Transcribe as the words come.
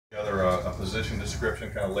position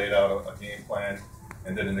description, kind of laid out a game plan,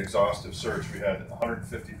 and did an exhaustive search. We had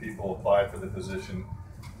 150 people apply for the position,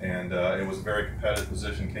 and it was a very competitive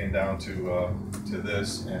position. Came down to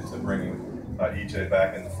this and to bringing EJ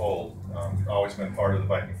back in the fold. Always been part of the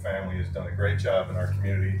Viking family. Has done a great job in our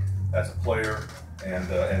community as a player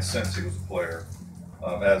and since he was a player.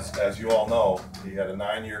 As you all know, he had a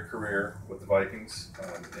 9-year career with the Vikings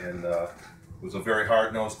and was a very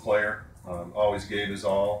hard-nosed player. Always gave his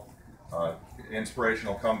all.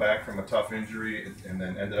 Inspirational comeback from a tough injury, and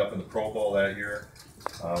then ended up in the Pro Bowl that year.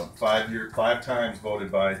 5 times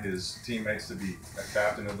voted by his teammates to be a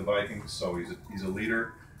captain of the Vikings. So he's a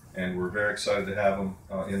leader, and we're very excited to have him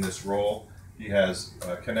in this role. He has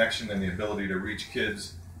a connection and the ability to reach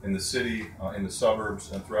kids in the city, in the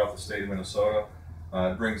suburbs, and throughout the state of Minnesota.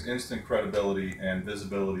 It brings instant credibility and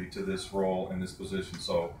visibility to this role and this position.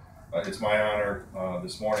 So it's my honor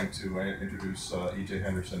this morning to introduce EJ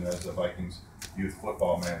Henderson as the Vikings youth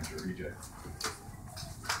football manager. EJ.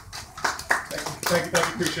 Thank you,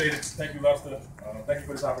 appreciate it. Thank you, Lester. Thank you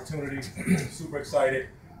for this opportunity. Super excited.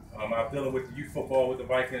 I've dealing with youth football with the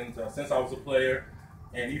Vikings since I was a player,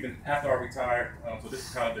 and even after I retired. So this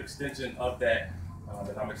is kind of the extension of that,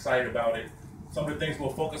 and I'm excited about it. Some of the things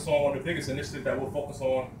we'll focus on, one of the biggest initiatives that we'll focus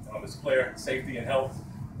on is player safety and health.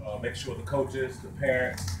 Make sure the coaches, the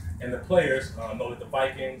parents, and the players know that the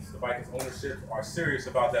Vikings ownership are serious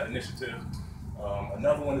about that initiative.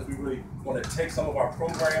 Another one is we really want to take some of our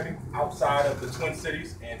programming outside of the Twin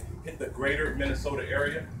Cities and hit the greater Minnesota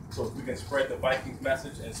area, so we can spread the Vikings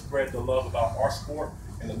message and spread the love about our sport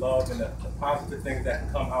and the love and the positive things that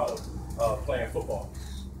can come out of playing football.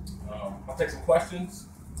 I'll take some questions.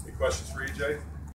 Any questions for EJ?